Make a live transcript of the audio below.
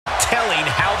telling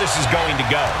how this is going to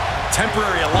go.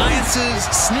 Temporary alliances,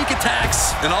 sneak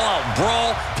attacks, an all-out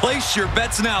brawl. Place your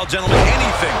bets now, gentlemen.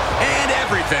 Anything and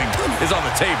everything is on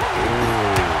the table.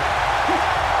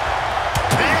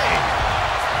 Bang!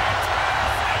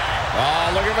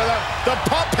 Oh, looking for the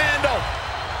pump handle.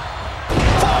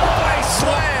 Fallaway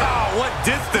slam. Wow, what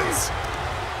distance.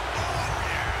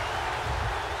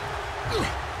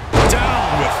 Down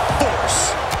with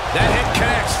force. That hit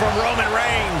connects from Roman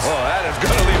Reigns. Oh, that is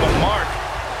going to leave a mark.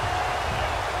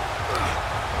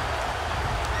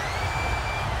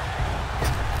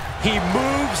 He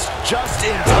moves just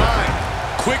in time.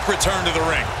 Quick return to the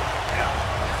ring.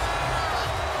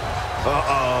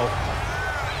 Uh-oh.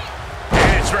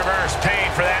 And it's reverse pain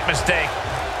for that mistake.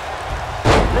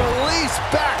 Release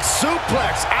back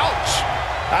suplex. Ouch.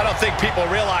 I don't think people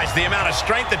realize the amount of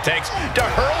strength it takes to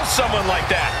hurl someone like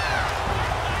that.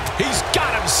 He's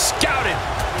got him scouted.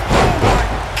 Oh, my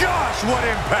gosh, what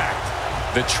impact.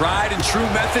 The tried and true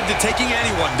method to taking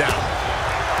anyone down.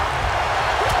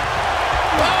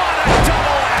 Oh, and a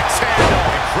double axe handle.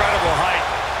 Incredible height.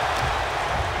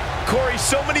 Corey,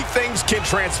 so many things can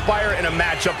transpire in a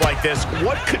matchup like this.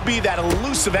 What could be that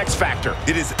elusive X factor?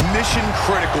 It is mission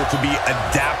critical to be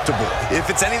adaptable.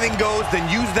 If it's anything goes, then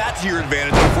use that to your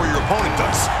advantage before your opponent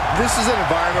does. This is an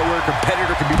environment where a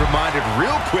competitor can be reminded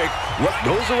real quick what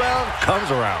goes around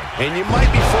comes around. And you might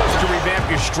be forced to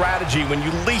revamp your strategy when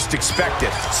you least expect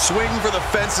it. Swing for the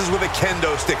fences with a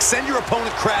kendo stick. Send your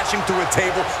opponent crashing through a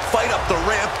table. Fight up the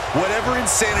ramp. Whatever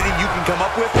insanity you can come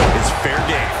up with is fair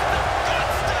game.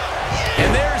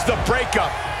 And there's the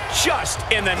breakup, just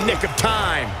in the nick of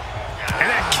time. And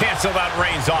that canceled out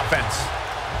Reigns' offense.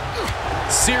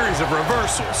 Series of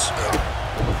reversals.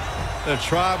 The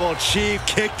Tribal Chief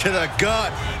kick to the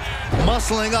gut,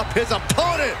 muscling up his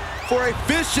opponent for a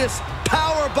vicious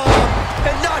powerbomb.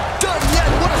 And not done yet.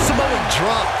 What a Samoan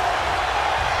drop.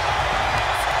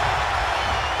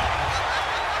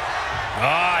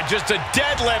 Just a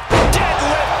deadlift.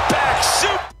 Deadlift back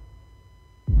suplex.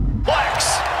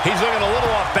 He's looking a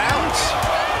little off balance.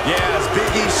 Yes,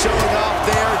 Big E showing off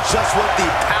there just what the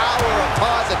power of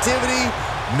positivity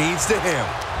means to him.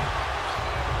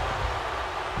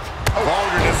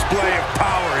 Vulgar display of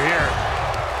power here.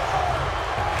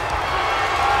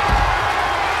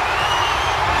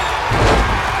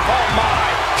 Oh my,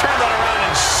 turn that around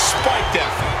and spiked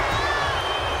him.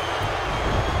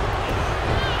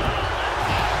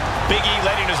 Big E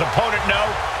letting his opponent know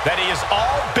that he is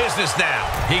all business now.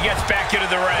 He gets back into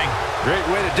the ring. Great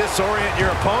way to disorient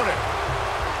your opponent.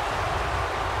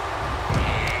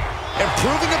 And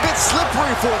proving a bit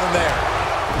slippery for them there.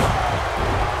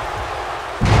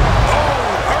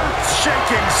 Oh,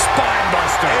 earth-shaking spine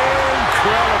buster.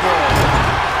 Incredible.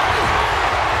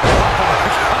 Oh my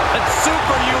God,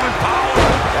 superhuman power.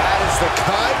 That is the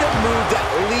kind of move that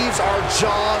leaves our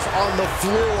jaws on the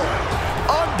floor.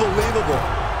 Unbelievable.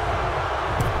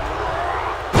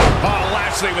 Oh,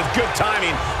 Lashley with good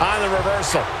timing on the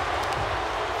reversal.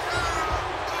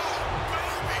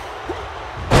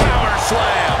 Power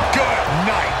slam. Good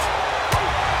night.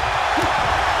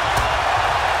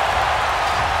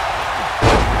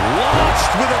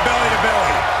 Launched with a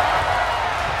belly-to-belly.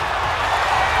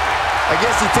 I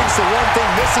guess he thinks the one thing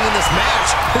missing in this match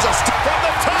is a From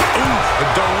the top. Ooh, a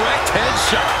direct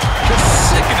headshot. Just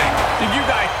sickening. Did you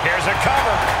guys? Here's a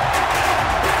cover.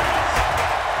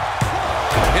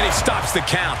 And he stops the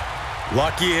count.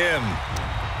 Lucky him.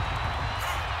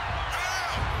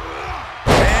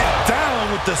 And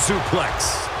down with the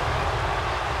suplex.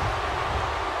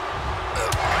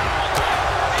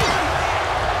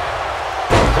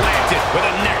 Planted with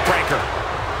a neck breaker.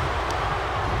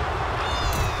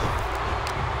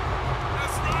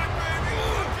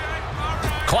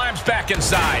 Climbs back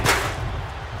inside.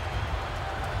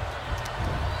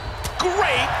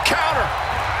 Great counter.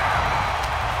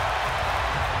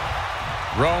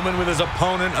 Roman with his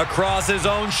opponent across his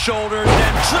own shoulders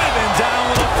and driven down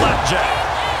with a flapjack.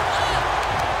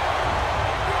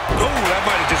 Ooh, that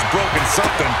might have just broken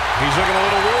something. He's looking a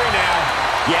little weary now.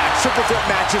 Yeah, triple threat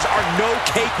matches are no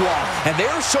cakewalk, and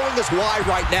they're showing us why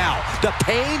right now. The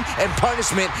pain and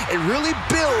punishment, it really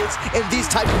builds in these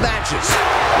type of matches.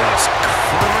 Just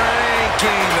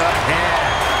cranking the head.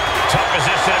 Tough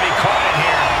position to be caught in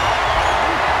here.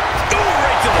 Ooh,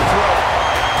 right to the throat.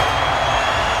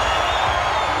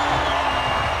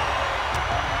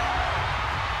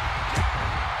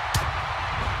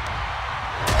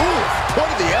 Ooh,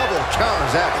 point of the elbow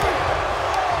counters that.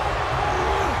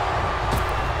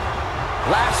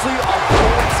 Lashley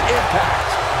avoids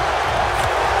impact.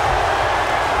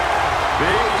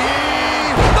 Big E!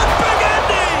 The big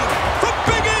ending from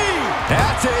Big E!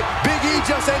 That's it. Big E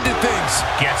just ended things.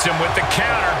 Gets him with the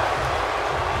counter.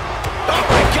 Oh,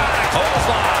 my God, a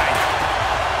clothesline.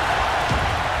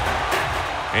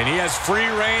 And he has free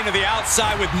reign to the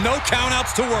outside with no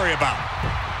countouts to worry about.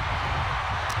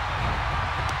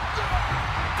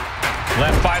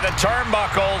 Left by the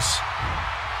turnbuckles.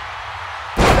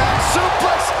 That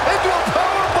suplex into a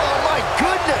powerbomb, my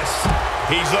goodness.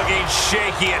 He's looking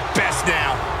shaky at best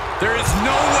now. There is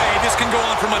no way this can go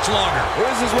on for much longer.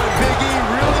 This is when Big E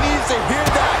really needs to hear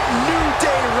that New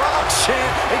Day Rock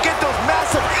chant and get those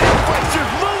massive hip flexors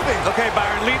moving. Okay,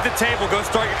 Byron, leave the table. Go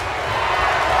start your...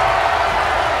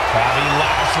 Bobby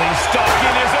Lashley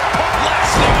stalking his opponent.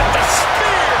 Lashley with the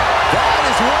spear. That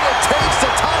is what it takes to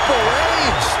topple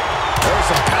Reigns. There's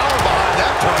some power behind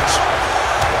that punch.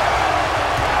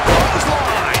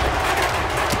 Clothesline.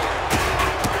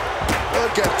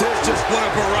 Look at this, just What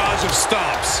a barrage of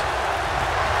stomps.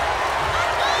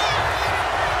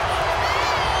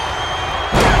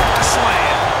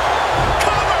 Slam.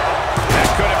 Cover. That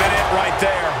could have been it right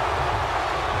there.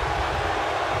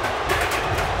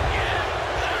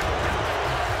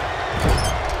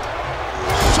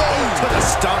 to the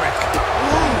stomach.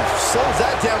 Ooh, slows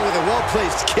that down with a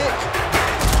well-placed kick.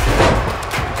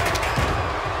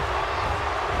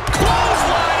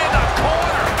 Clothesline in the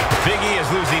corner. Big E is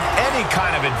losing any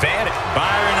kind of advantage.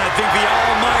 Byron, I think the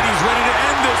Almighty's ready to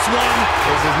end this one.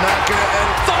 This is not going to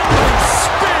end. Thumbing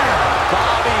spear.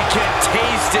 Bobby can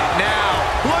taste it now.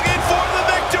 Looking for the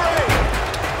victory.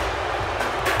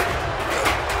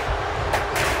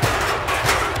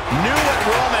 Knew what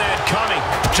Roman had coming.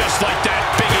 Just like that,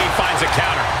 Big E finds a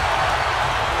counter.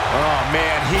 Oh,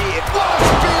 man, he...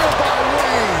 spear by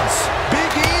Reigns.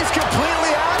 Big E's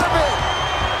completely out of it.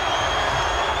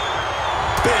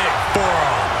 Big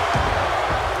forearm.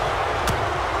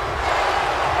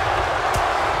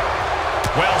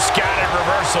 Well scattered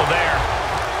reversal there.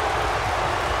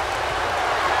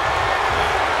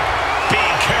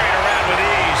 Being carried around with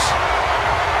ease.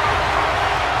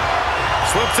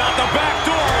 Slips out the back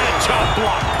door and a chop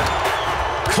block.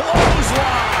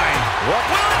 Clothesline. What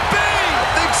will it be? I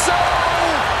think so.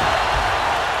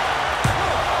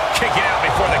 Kicking out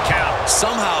before the count.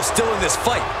 Somehow still in this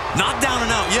fight. Not down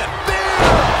and out yet.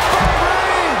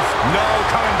 Reigns. No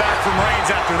coming back from Reigns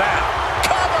after that.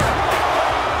 Cover.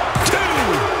 Two.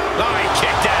 Oh, he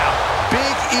kicked out.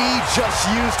 Big E just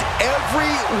used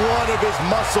every one of his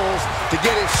muscles to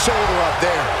get his shoulder up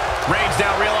there. Reigns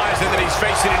now realizing that he's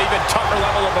facing an even tougher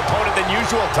level of opponent than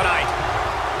usual tonight.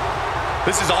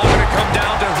 This is all going to come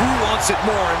down to who wants it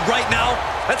more. And right now,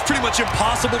 that's pretty much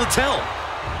impossible to tell.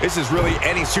 This is really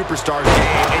any superstar's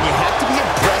game, and you have to be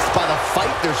impressed by the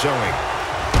fight they're showing.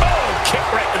 Oh, kick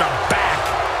right in the back.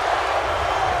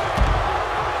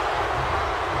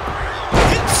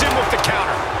 Hits him with the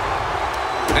counter.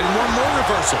 And one more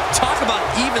reversal. Talk about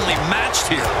evenly matched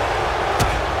here.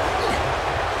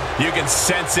 You can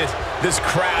sense it. This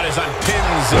crowd is on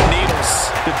pins and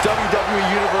needles. The WWE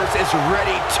Universe is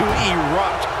ready to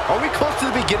erupt. Are we close to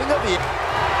the beginning of the...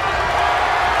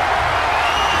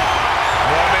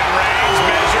 Roman Reigns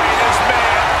measuring this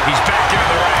man. He's back into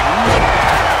the ring.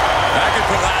 That could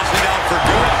put Lashley down for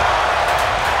good.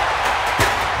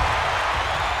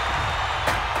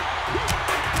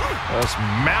 Just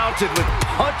mounted with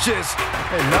punches.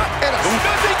 And not... Does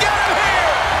he get him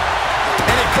here?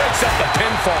 And he breaks up the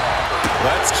pinfall.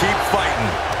 Let's keep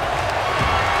fighting.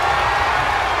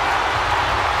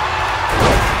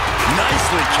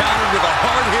 Nicely countered with a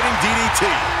hard-hitting DDT.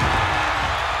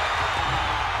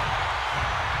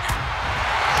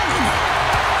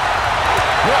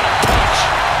 What a punch.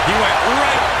 He went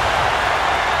right.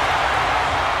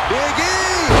 Big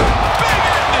E! Big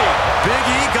ending. Big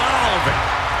E got all of it.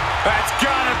 That's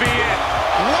gotta be it.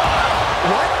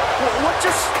 What? What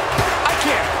just... I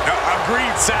can't.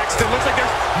 Agreed, Saxton. Looks like there's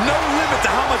no limit to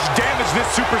how much damage this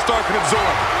superstar can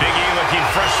absorb. Big E looking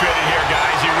frustrated here,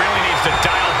 guys. He really needs to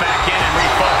dial back in and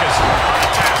refocus on the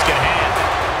task at hand.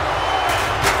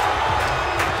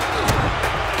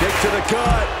 Kick to the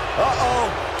gut. Uh-oh.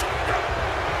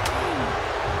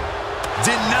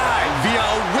 Denied via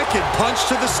a wicked punch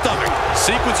to the stomach.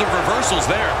 Sequence of reversals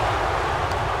there.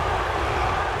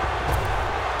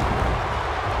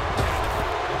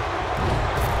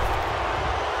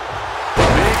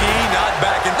 Big E not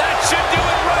back, and that should do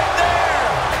it right there.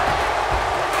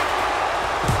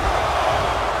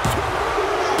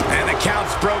 And the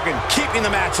count's broken, keeping the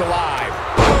match alive.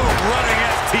 Boom, running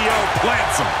STO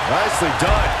plants him. Nicely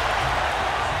done.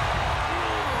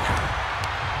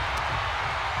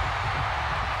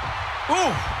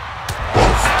 Ooh.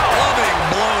 Loving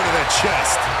blow to the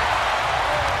chest.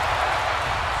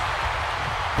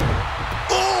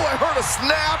 Oh, I heard a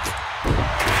snap.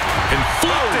 And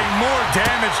full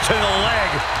damage to the leg.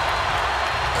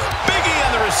 Biggie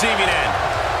on the receiving end.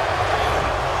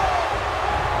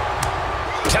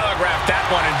 Telegraphed that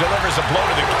one and delivers a blow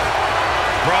to the...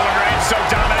 Roman Reigns so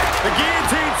dominant. The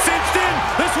guillotine cinched in.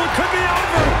 This one could be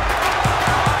over.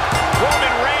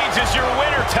 Roman Reigns is your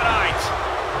winner tonight.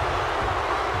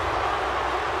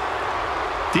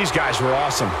 These guys were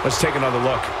awesome. Let's take another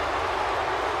look.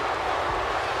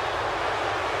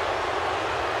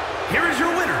 Here is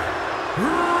your winner,